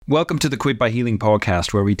Welcome to the Quit by Healing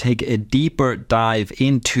podcast, where we take a deeper dive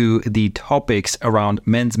into the topics around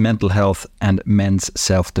men's mental health and men's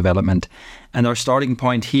self-development. And our starting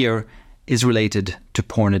point here is related to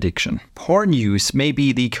porn addiction. Porn use may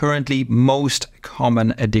be the currently most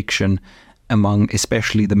common addiction among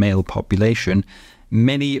especially the male population.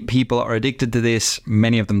 Many people are addicted to this.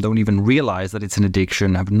 Many of them don't even realize that it's an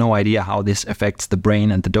addiction, have no idea how this affects the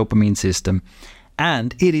brain and the dopamine system.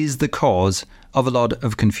 And it is the cause of a lot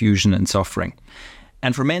of confusion and suffering.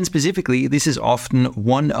 And for men specifically, this is often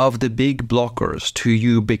one of the big blockers to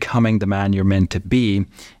you becoming the man you're meant to be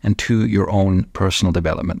and to your own personal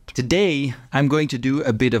development. Today, I'm going to do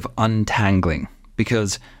a bit of untangling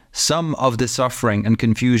because some of the suffering and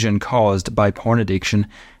confusion caused by porn addiction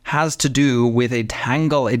has to do with a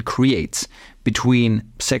tangle it creates between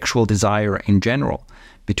sexual desire in general,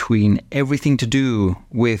 between everything to do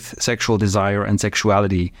with sexual desire and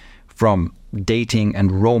sexuality, from dating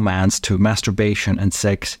and romance to masturbation and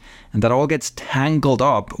sex, and that all gets tangled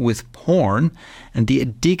up with porn and the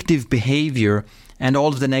addictive behavior and all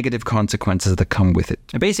of the negative consequences that come with it.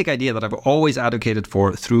 A basic idea that I've always advocated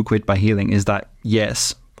for through Quit by Healing is that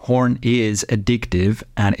yes, porn is addictive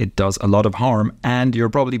and it does a lot of harm, and you're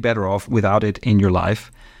probably better off without it in your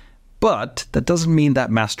life. But that doesn't mean that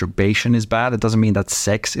masturbation is bad. It doesn't mean that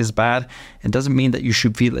sex is bad. It doesn't mean that you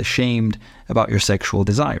should feel ashamed about your sexual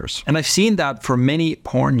desires. And I've seen that for many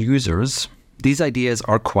porn users, these ideas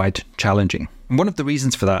are quite challenging. And one of the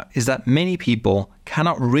reasons for that is that many people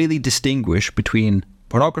cannot really distinguish between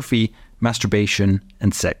pornography, masturbation,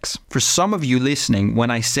 and sex. For some of you listening, when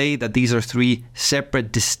I say that these are three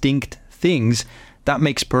separate, distinct things, that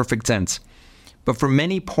makes perfect sense. But for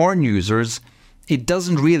many porn users, it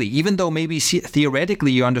doesn't really, even though maybe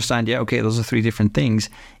theoretically you understand, yeah, okay, those are three different things.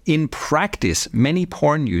 In practice, many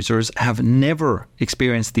porn users have never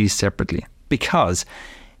experienced these separately because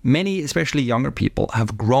many, especially younger people,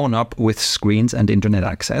 have grown up with screens and internet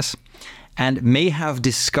access and may have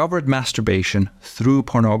discovered masturbation through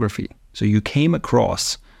pornography. So you came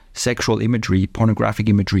across sexual imagery, pornographic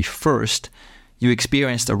imagery first. You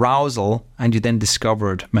experienced arousal and you then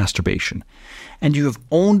discovered masturbation. And you have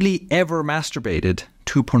only ever masturbated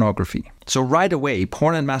to pornography. So right away,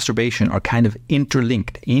 porn and masturbation are kind of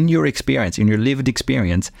interlinked in your experience, in your lived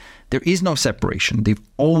experience. There is no separation. They've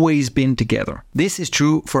always been together. This is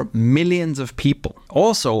true for millions of people.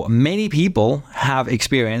 Also, many people have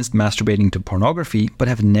experienced masturbating to pornography, but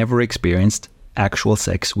have never experienced actual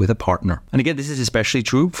sex with a partner. And again, this is especially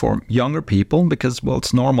true for younger people because, well,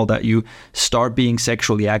 it's normal that you start being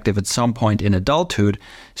sexually active at some point in adulthood.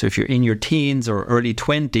 So if you're in your teens or early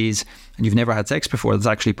 20s and you've never had sex before, that's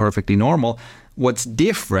actually perfectly normal. What's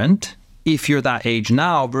different if you're that age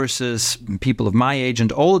now versus people of my age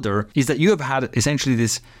and older is that you have had essentially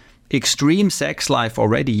this extreme sex life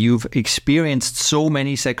already. You've experienced so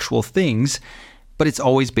many sexual things, but it's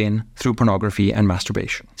always been through pornography and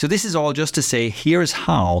masturbation. So this is all just to say, here's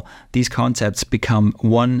how these concepts become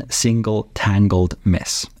one single tangled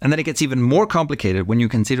mess. And then it gets even more complicated when you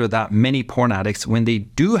consider that many porn addicts, when they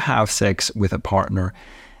do have sex with a partner,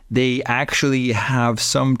 they actually have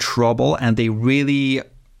some trouble and they really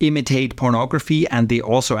imitate pornography, and they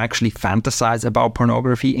also actually fantasize about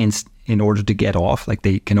pornography in order to get off, like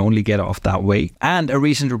they can only get off that way. And a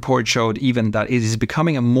recent report showed even that it is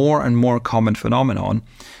becoming a more and more common phenomenon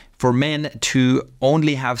for men to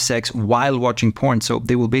only have sex while watching porn. So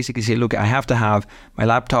they will basically say, look, I have to have my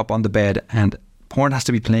laptop on the bed and porn has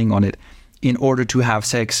to be playing on it in order to have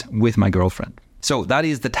sex with my girlfriend. So that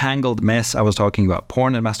is the tangled mess I was talking about.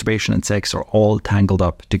 Porn and masturbation and sex are all tangled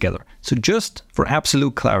up together. So just for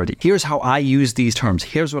absolute clarity, here's how I use these terms.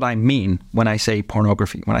 Here's what I mean when I say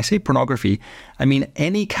pornography. When I say pornography, I mean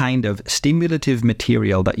any kind of stimulative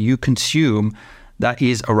material that you consume that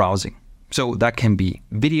is arousing. So that can be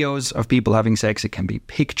videos of people having sex. It can be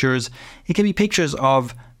pictures. It can be pictures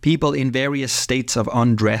of people in various states of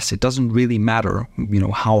undress. It doesn't really matter,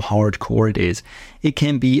 how hardcore it is. It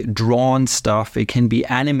can be drawn stuff. It can be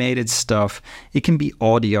animated stuff. It can be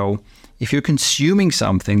audio. If you're consuming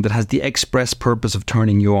something that has the express purpose of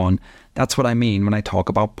turning you on, that's what I mean when I talk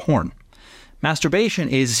about porn. Masturbation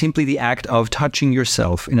is simply the act of touching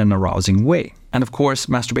yourself in an arousing way. And of course,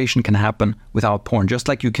 masturbation can happen without porn. Just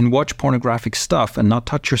like you can watch pornographic stuff and not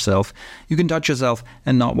touch yourself, you can touch yourself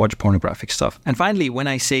and not watch pornographic stuff. And finally, when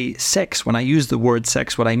I say sex, when I use the word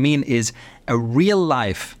sex, what I mean is a real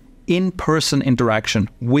life, in-person interaction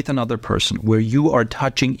with another person where you are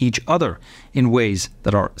touching each other in ways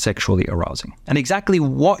that are sexually arousing. And exactly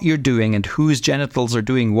what you're doing and whose genitals are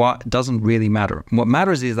doing what doesn't really matter. What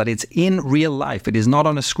matters is that it's in real life. It is not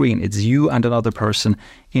on a screen. It's you and another person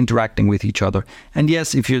interacting with each other. And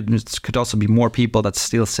yes, it could also be more people, that's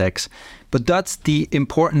still sex. But that's the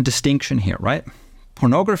important distinction here, right?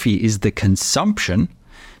 Pornography is the consumption,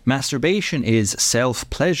 masturbation is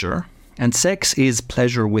self-pleasure, and sex is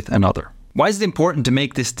pleasure with another. Why is it important to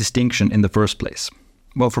make this distinction in the first place?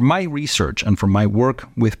 Well, from my research and from my work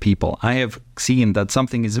with people, I have seen that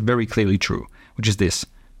something is very clearly true, which is this.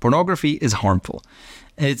 Pornography is harmful.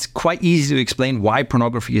 And it's quite easy to explain why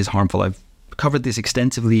pornography is harmful. I've covered this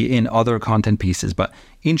extensively in other content pieces, but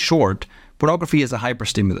in short, pornography is a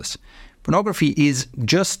hyperstimulus. Pornography is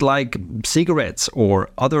just like cigarettes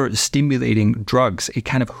or other stimulating drugs. It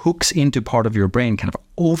kind of hooks into part of your brain, kind of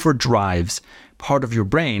overdrives part of your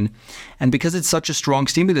brain. And because it's such a strong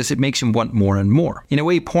stimulus, it makes you want more and more. In a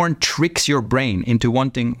way, porn tricks your brain into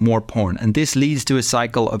wanting more porn. And this leads to a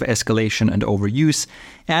cycle of escalation and overuse.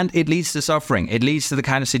 And it leads to suffering. It leads to the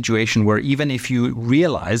kind of situation where even if you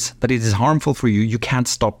realize that it is harmful for you, you can't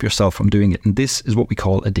stop yourself from doing it. And this is what we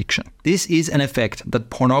call addiction. This is an effect that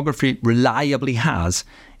pornography reliably has,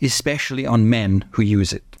 especially on men who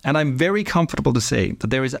use it. And I'm very comfortable to say that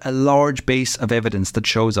there is a large base of evidence that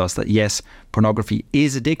shows us that yes, pornography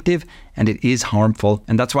is addictive and it is harmful.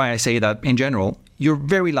 And that's why I say that in general, you're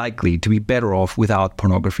very likely to be better off without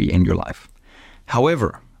pornography in your life.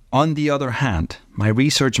 However, on the other hand, my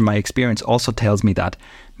research and my experience also tells me that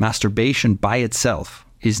masturbation by itself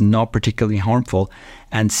is not particularly harmful,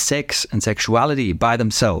 and sex and sexuality by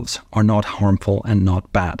themselves are not harmful and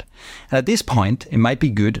not bad. And at this point, it might be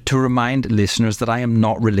good to remind listeners that I am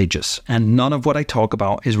not religious, and none of what I talk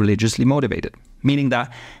about is religiously motivated, meaning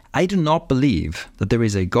that I do not believe that there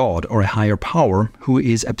is a God or a higher power who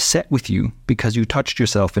is upset with you because you touched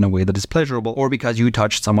yourself in a way that is pleasurable or because you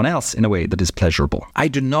touched someone else in a way that is pleasurable. I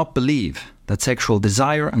do not believe that sexual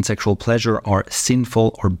desire and sexual pleasure are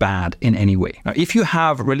sinful or bad in any way. Now, if you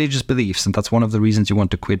have religious beliefs, and that's one of the reasons you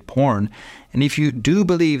want to quit porn, and if you do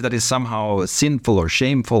believe that it's somehow sinful or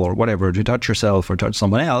shameful or whatever to touch yourself or touch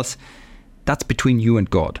someone else, that's between you and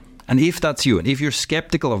God. And if that's you, and if you're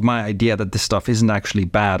skeptical of my idea that this stuff isn't actually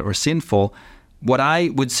bad or sinful, what I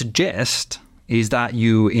would suggest is that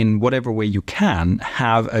you, in whatever way you can,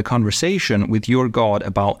 have a conversation with your God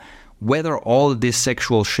about whether all this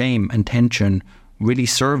sexual shame and tension really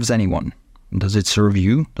serves anyone. Does it serve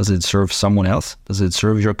you? Does it serve someone else? Does it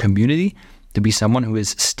serve your community to be someone who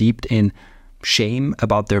is steeped in shame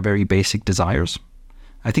about their very basic desires?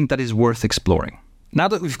 I think that is worth exploring. Now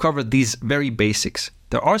that we've covered these very basics,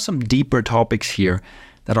 there are some deeper topics here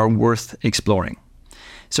that are worth exploring.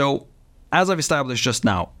 So, as I've established just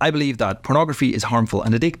now, I believe that pornography is harmful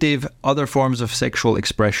and addictive. Other forms of sexual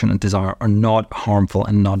expression and desire are not harmful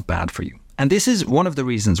and not bad for you. And this is one of the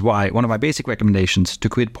reasons why one of my basic recommendations to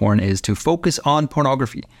quit porn is to focus on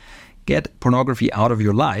pornography. Get pornography out of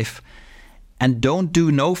your life and don't do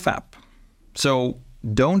nofap. So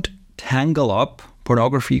don't tangle up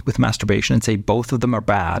pornography with masturbation and say both of them are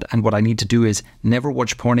bad and what I need to do is never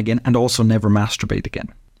watch porn again and also never masturbate again.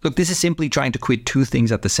 Look, this is simply trying to quit two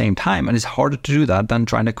things at the same time, and it's harder to do that than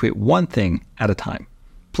trying to quit one thing at a time.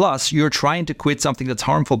 Plus, you're trying to quit something that's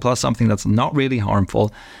harmful plus something that's not really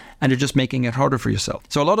harmful, and you're just making it harder for yourself.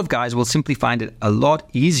 So a lot of guys will simply find it a lot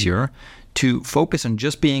easier to focus on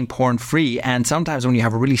just being porn-free, and sometimes when you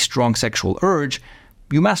have a really strong sexual urge,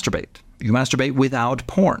 you masturbate. You masturbate without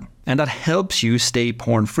porn. And that helps you stay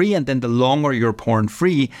porn-free. And then the longer you're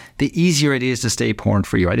porn-free, the easier it is to stay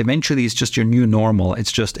porn-free, right? Eventually, it's just your new normal.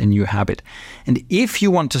 It's just a new habit. And if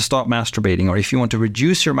you want to stop masturbating or if you want to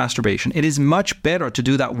reduce your masturbation, it is much better to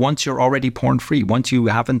do that once you're already porn-free. Once you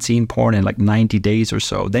haven't seen porn in like 90 days or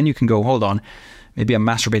so, then you can go, hold on, maybe I'm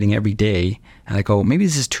masturbating every day. And I go, maybe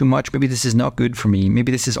this is too much. Maybe this is not good for me.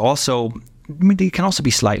 Maybe this is also, it can also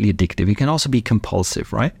be slightly addictive. It can also be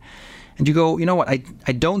compulsive, right? And you go, you know what,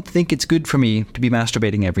 I don't think it's good for me to be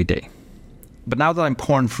masturbating every day. But now that I'm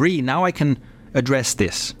porn-free, now I can address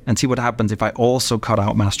this and see what happens if I also cut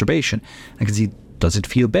out masturbation. I can see, does it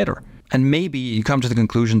feel better? And maybe you come to the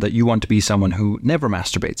conclusion that you want to be someone who never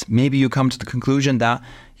masturbates. Maybe you come to the conclusion that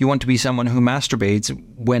you want to be someone who masturbates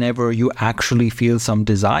whenever you actually feel some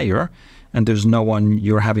desire and there's no one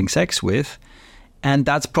you're having sex with. And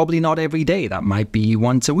that's probably not every day. That might be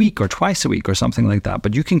once a week or twice a week or something like that.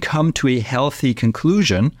 But you can come to a healthy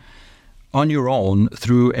conclusion on your own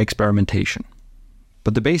through experimentation.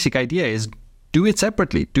 But the basic idea is do it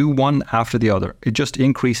separately. Do one after the other. It just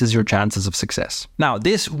increases your chances of success. Now,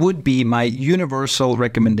 this would be my universal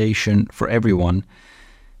recommendation for everyone,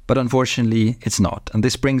 but unfortunately, it's not. And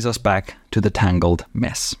this brings us back to the tangled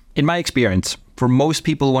mess. In my experience, for most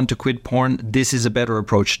people who want to quit porn, this is a better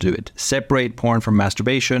approach to do it. Separate porn from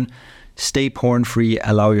masturbation, stay porn-free,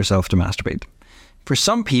 allow yourself to masturbate. For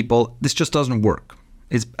some people, this just doesn't work.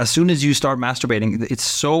 As soon as you start masturbating, it's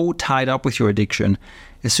so tied up with your addiction.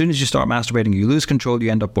 As soon as you start masturbating, you lose control,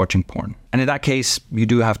 you end up watching porn. And in that case, you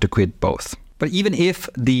do have to quit both. But even if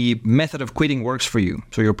the method of quitting works for you,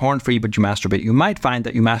 so you're porn-free but you masturbate, you might find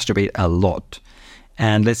that you masturbate a lot.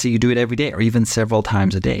 And let's say you do it every day or even several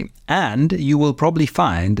times a day. And you will probably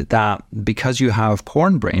find that because you have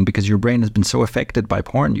porn brain, because your brain has been so affected by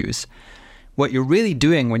porn use, what you're really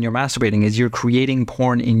doing when you're masturbating is you're creating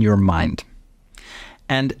porn in your mind.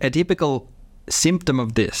 And a typical symptom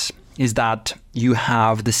of this is that you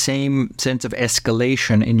have the same sense of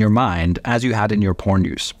escalation in your mind as you had in your porn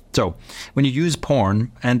use. So when you use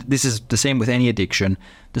porn, and this is the same with any addiction,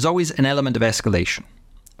 there's always an element of escalation.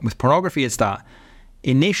 With pornography, it's that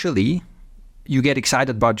initially you get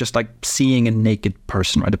excited about just like seeing a naked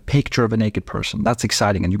person, right? A picture of a naked person. That's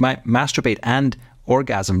exciting. And you might masturbate and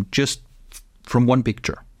orgasm just from one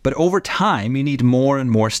picture. But over time, you need more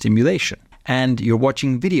and more stimulation. And you're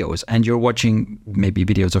watching videos, and you're watching maybe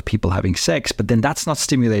videos of people having sex, but then that's not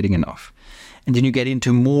stimulating enough. And then you get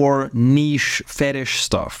into more niche fetish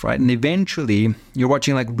stuff, right? And eventually you're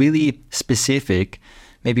watching like really specific,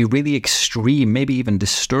 maybe really extreme, maybe even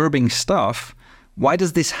disturbing stuff. Why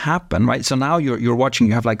does this happen, right? So now you're watching,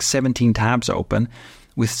 you have like 17 tabs open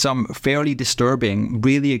with some fairly disturbing,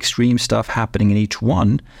 really extreme stuff happening in each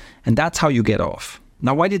one. And that's how you get off.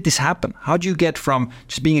 Now, why did this happen? How do you get from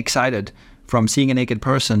just being excited from seeing a naked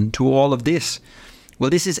person to all of this? Well,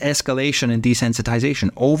 this is escalation and desensitization.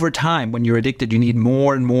 Over time, when you're addicted, you need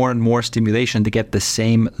more and more and more stimulation to get the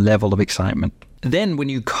same level of excitement. Then when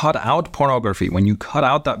you cut out pornography, when you cut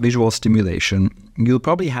out that visual stimulation, you'll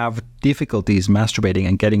probably have difficulties masturbating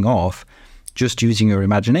and getting off just using your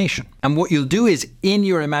imagination. And what you'll do is, in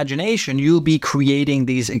your imagination, you'll be creating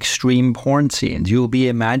these extreme porn scenes. You'll be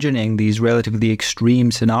imagining these relatively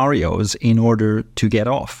extreme scenarios in order to get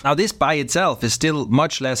off. Now, this by itself is still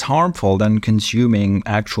much less harmful than consuming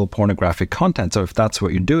actual pornographic content. So if that's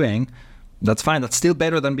what you're doing, that's fine. That's still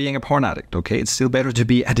better than being a porn addict, okay? It's still better to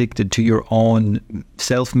be addicted to your own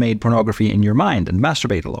self-made pornography in your mind and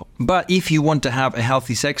masturbate a lot. But if you want to have a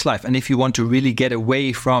healthy sex life, and if you want to really get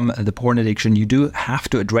away from the porn addiction, you do have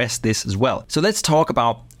to address this as well. So let's talk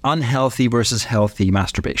about unhealthy versus healthy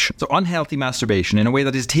masturbation. So unhealthy masturbation, in a way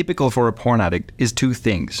that is typical for a porn addict, is two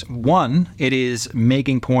things. One, it is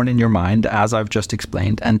making porn in your mind, as I've just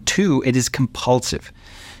explained. And two, it is compulsive.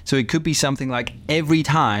 So it could be something like, every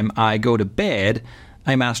time I go to bed,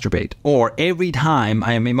 I masturbate. Or every time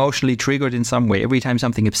I am emotionally triggered in some way, every time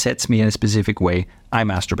something upsets me in a specific way, I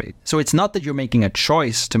masturbate. So it's not that you're making a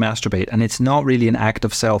choice to masturbate, and it's not really an act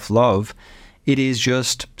of self-love. It is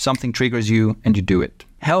just something triggers you and you do it.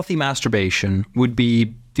 Healthy masturbation would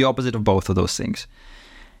be the opposite of both of those things.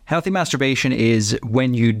 Healthy masturbation is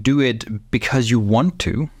when you do it because you want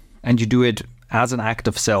to, and you do it as an act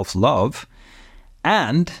of self-love.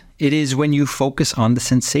 And it is when you focus on the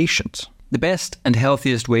sensations. The best and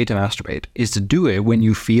healthiest way to masturbate is to do it when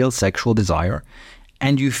you feel sexual desire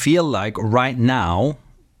and you feel like right now,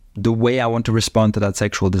 the way I want to respond to that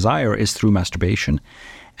sexual desire is through masturbation.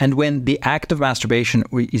 And when the act of masturbation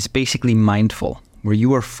is basically mindful, where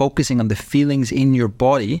you are focusing on the feelings in your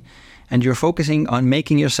body and you're focusing on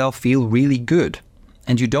making yourself feel really good.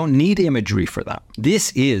 And you don't need imagery for that.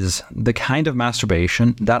 This is the kind of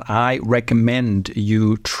masturbation that I recommend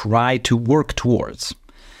you try to work towards.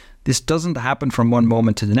 This doesn't happen from one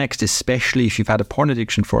moment to the next, especially if you've had a porn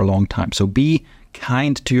addiction for a long time. So be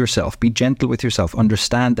kind to yourself, be gentle with yourself.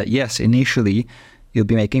 Understand that yes, initially you'll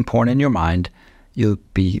be making porn in your mind, you'll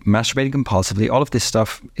be masturbating compulsively, all of this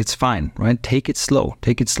stuff, it's fine, right? Take it slow.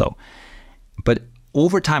 But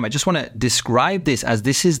over time, I just want to describe this as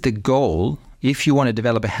this is the goal. If you want to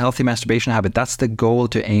develop a healthy masturbation habit, that's the goal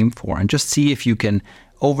to aim for. And just see if you can,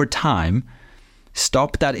 over time,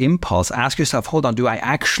 stop that impulse. Ask yourself, hold on, do I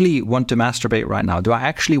actually want to masturbate right now? Do I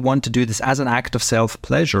actually want to do this as an act of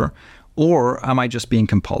self-pleasure? Or am I just being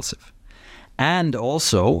compulsive? And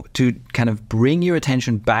also to kind of bring your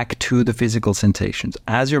attention back to the physical sensations.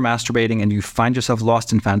 As you're masturbating and you find yourself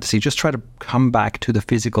lost in fantasy, just try to come back to the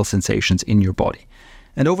physical sensations in your body.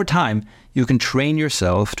 And over time, you can train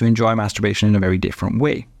yourself to enjoy masturbation in a very different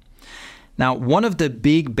way. Now, one of the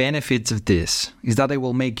big benefits of this is that it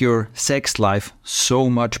will make your sex life so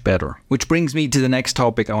much better. Which brings me to the next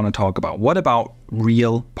topic I want to talk about. What about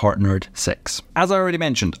real partnered sex? As I already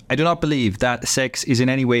mentioned, I do not believe that sex is in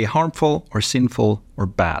any way harmful or sinful or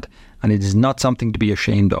bad, and it is not something to be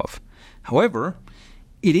ashamed of. However,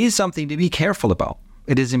 it is something to be careful about.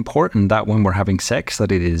 It is important that when we're having sex,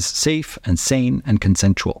 that it is safe and sane and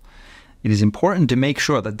consensual. It is important to make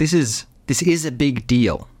sure that this is a big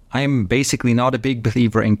deal. I'm basically not a big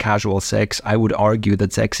believer in casual sex. I would argue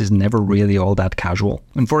that sex is never really all that casual.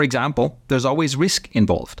 And for example, there's always risk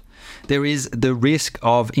involved. There is the risk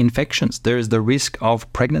of infections. There is the risk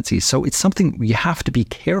of pregnancy. So it's something we have to be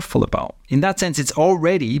careful about. In that sense, it's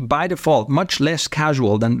already, by default, much less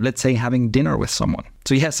casual than, let's say, having dinner with someone.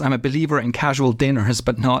 So yes, I'm a believer in casual dinners,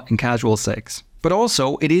 but not in casual sex. But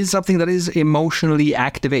also, it is something that is emotionally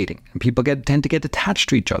activating. And people tend to get attached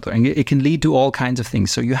to each other, and it can lead to all kinds of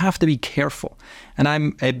things. So you have to be careful. And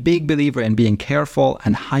I'm a big believer in being careful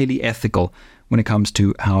and highly ethical when it comes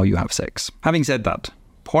to how you have sex. Having said that,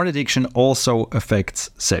 porn addiction also affects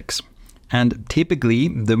sex. And typically,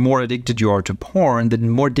 the more addicted you are to porn, the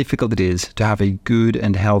more difficult it is to have a good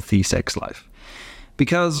and healthy sex life.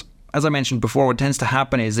 Because, as I mentioned before, what tends to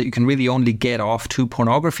happen is that you can really only get off to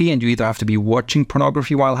pornography, and you either have to be watching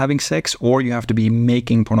pornography while having sex, or you have to be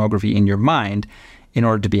making pornography in your mind in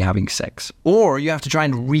order to be having sex. Or you have to try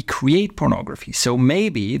and recreate pornography. So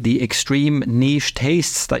maybe the extreme niche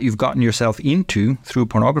tastes that you've gotten yourself into through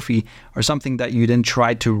pornography are something that you then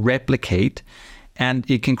try to replicate. And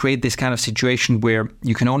it can create this kind of situation where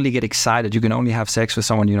you can only get excited, you can only have sex with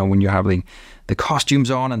someone, when you're having the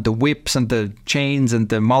costumes on and the whips and the chains and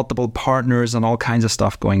the multiple partners and all kinds of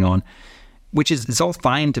stuff going on, which is, it's all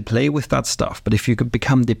fine to play with that stuff. But if you could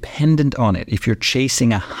become dependent on it, if you're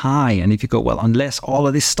chasing a high, and if you go, well, unless all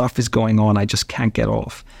of this stuff is going on, I just can't get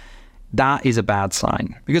off, that is a bad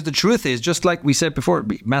sign. Because the truth is, just like we said before,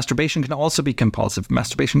 masturbation can also be compulsive.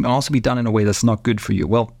 Masturbation can also be done in a way that's not good for you.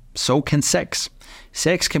 Well, so can sex.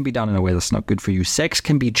 Sex can be done in a way that's not good for you. Sex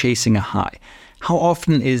can be chasing a high. How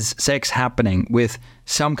often is sex happening with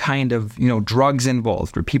some kind of, drugs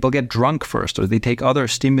involved, where people get drunk first, or they take other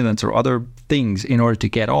stimulants or other things in order to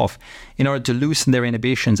get off, in order to loosen their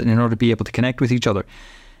inhibitions and in order to be able to connect with each other?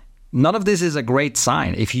 None of this is a great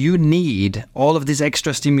sign. If you need all of this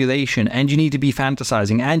extra stimulation, and you need to be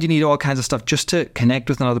fantasizing, and you need all kinds of stuff just to connect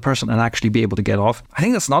with another person and actually be able to get off, I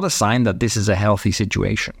think that's not a sign that this is a healthy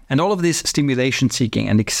situation. And all of this stimulation seeking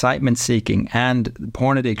and excitement seeking and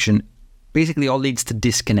porn addiction basically all leads to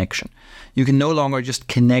disconnection. You can no longer just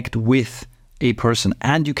connect with a person,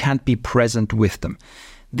 and you can't be present with them.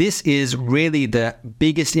 This is really the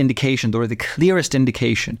biggest indication, or the clearest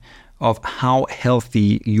indication, of how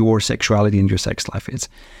healthy your sexuality and your sex life is.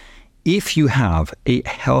 If you have a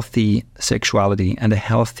healthy sexuality and a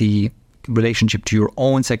healthy relationship to your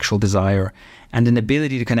own sexual desire and an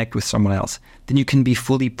ability to connect with someone else, then you can be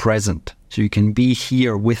fully present. So you can be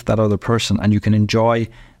here with that other person, and you can enjoy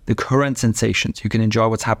the current sensations. You can enjoy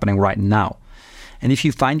what's happening right now. And if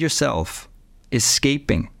you find yourself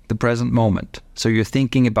escaping the present moment, so you're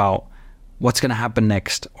thinking about what's going to happen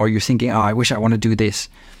next, or you're thinking, I wish I want to do this,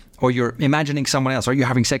 or you're imagining someone else, or you're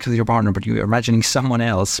having sex with your partner, but you're imagining someone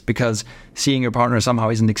else because seeing your partner somehow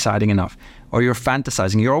isn't exciting enough, or you're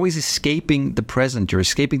fantasizing, you're always escaping the present, you're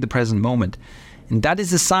escaping the present moment. And that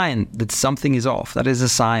is a sign that something is off. That is a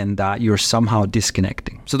sign that you're somehow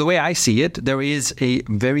disconnecting. So the way I see it, there is a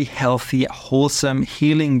very healthy, wholesome,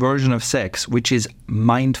 healing version of sex, which is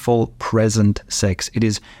mindful, present sex. It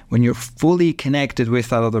is when you're fully connected with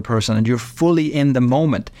that other person and you're fully in the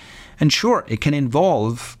moment. And sure, it can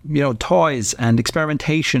involve, toys and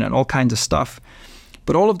experimentation and all kinds of stuff.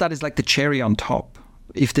 But all of that is like the cherry on top.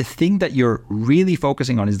 If the thing that you're really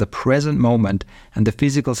focusing on is the present moment and the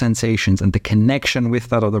physical sensations and the connection with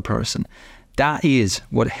that other person, that is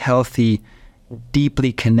what healthy,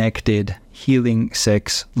 deeply connected, healing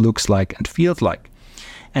sex looks like and feels like.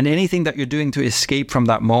 And anything that you're doing to escape from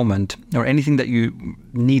that moment, or anything that you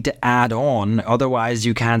need to add on, otherwise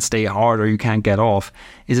you can't stay hard or you can't get off,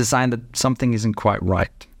 is a sign that something isn't quite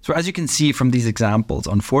right. So as you can see from these examples,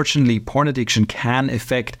 unfortunately, porn addiction can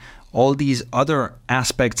affect all these other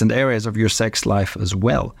aspects and areas of your sex life as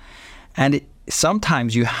well. And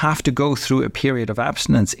sometimes you have to go through a period of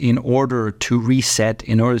abstinence in order to reset,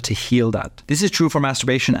 in order to heal that. This is true for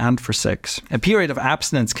masturbation and for sex. A period of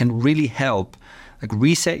abstinence can really help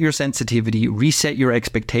reset your sensitivity, reset your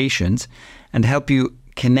expectations, and help you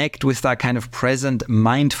connect with that kind of present,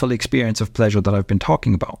 mindful experience of pleasure that I've been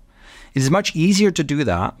talking about. It is much easier to do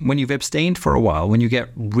that when you've abstained for a while, when you get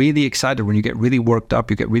really excited, when you get really worked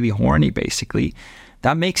up, you get really horny basically,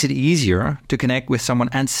 that makes it easier to connect with someone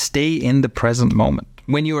and stay in the present moment.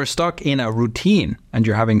 When you are stuck in a routine and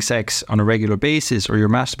you're having sex on a regular basis or you're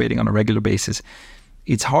masturbating on a regular basis,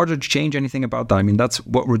 it's harder to change anything about that. I mean, that's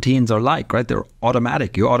what routines are like, right? They're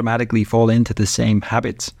automatic. You automatically fall into the same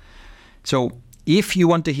habits. So if you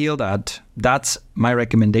want to heal that, that's my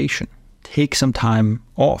recommendation. Take some time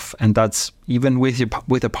off. And that's even with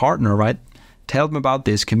a partner, right? Tell them about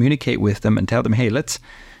this, communicate with them and tell them, hey, let's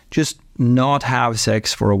just not have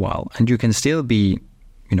sex for a while. And you can still be,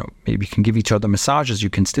 maybe you can give each other massages. You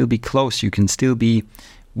can still be close. You can still be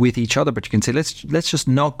with each other, but you can say, let's just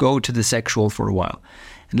not go to the sexual for a while.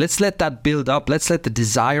 And let's let that build up. Let's let the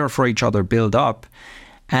desire for each other build up.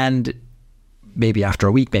 And maybe after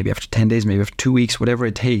a week, maybe after 10 days, maybe after 2 weeks, whatever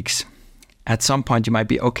it takes, at some point you might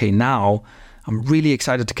be, okay, now I'm really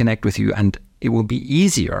excited to connect with you. And it will be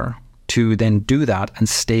easier to then do that and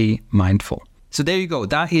stay mindful. So there you go.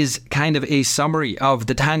 That is kind of a summary of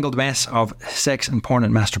the tangled mess of sex and porn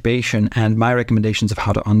and masturbation and my recommendations of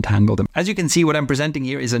how to untangle them. As you can see, what I'm presenting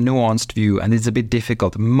here is a nuanced view and it's a bit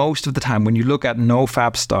difficult. Most of the time when you look at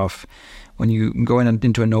NoFap stuff, when you go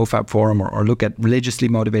into a NoFap forum or look at religiously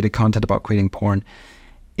motivated content about quitting porn,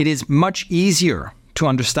 it is much easier to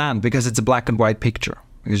understand because it's a black and white picture.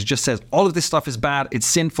 Because it just says, all of this stuff is bad, it's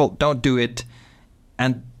sinful, don't do it.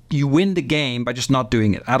 And you win the game by just not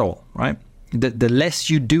doing it at all, right? The less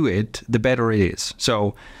you do it, the better it is.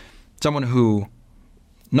 So someone who,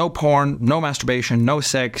 no porn, no masturbation, no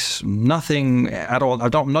sex, nothing at all.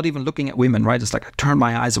 I'm not even looking at women, right? It's like I turn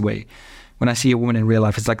my eyes away when I see a woman in real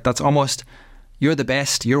life. It's like that's almost, you're the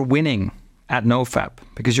best, you're winning at NoFap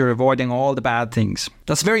because you're avoiding all the bad things.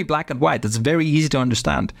 That's very black and white. That's very easy to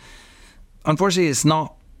understand. Unfortunately, it's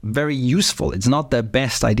not very useful. It's not the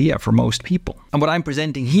best idea for most people. And what I'm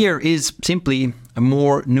presenting here is simply a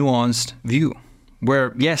more nuanced view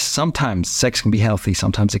where, yes, sometimes sex can be healthy,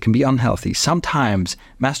 sometimes it can be unhealthy. Sometimes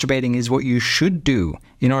masturbating is what you should do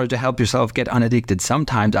in order to help yourself get unaddicted.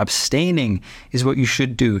 Sometimes abstaining is what you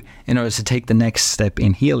should do in order to take the next step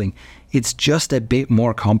in healing. It's just a bit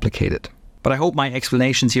more complicated. But I hope my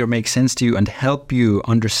explanations here make sense to you and help you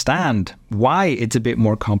understand why it's a bit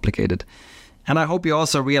more complicated. And I hope you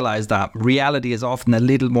also realize that reality is often a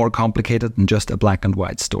little more complicated than just a black and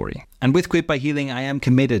white story. And with Quit by Healing, I am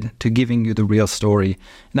committed to giving you the real story.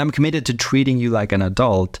 And I'm committed to treating you like an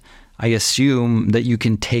adult. I assume that you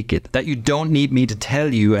can take it, that you don't need me to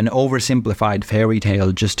tell you an oversimplified fairy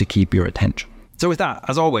tale just to keep your attention. So with that,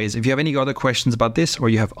 as always, if you have any other questions about this or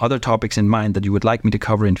you have other topics in mind that you would like me to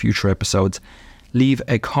cover in future episodes, leave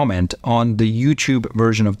a comment on the YouTube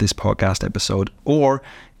version of this podcast episode or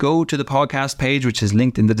go to the podcast page, which is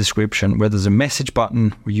linked in the description, where there's a message button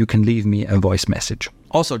where you can leave me a voice message.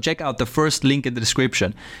 Also, check out the first link in the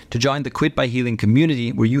description to join the Quit by Healing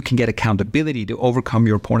community, where you can get accountability to overcome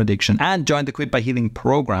your porn addiction, and join the Quit by Healing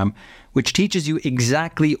program, which teaches you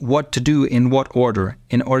exactly what to do in what order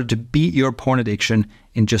in order to beat your porn addiction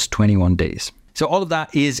in just 21 days. So all of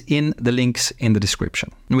that is in the links in the description.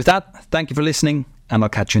 And with that, thank you for listening, and I'll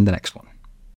catch you in the next one.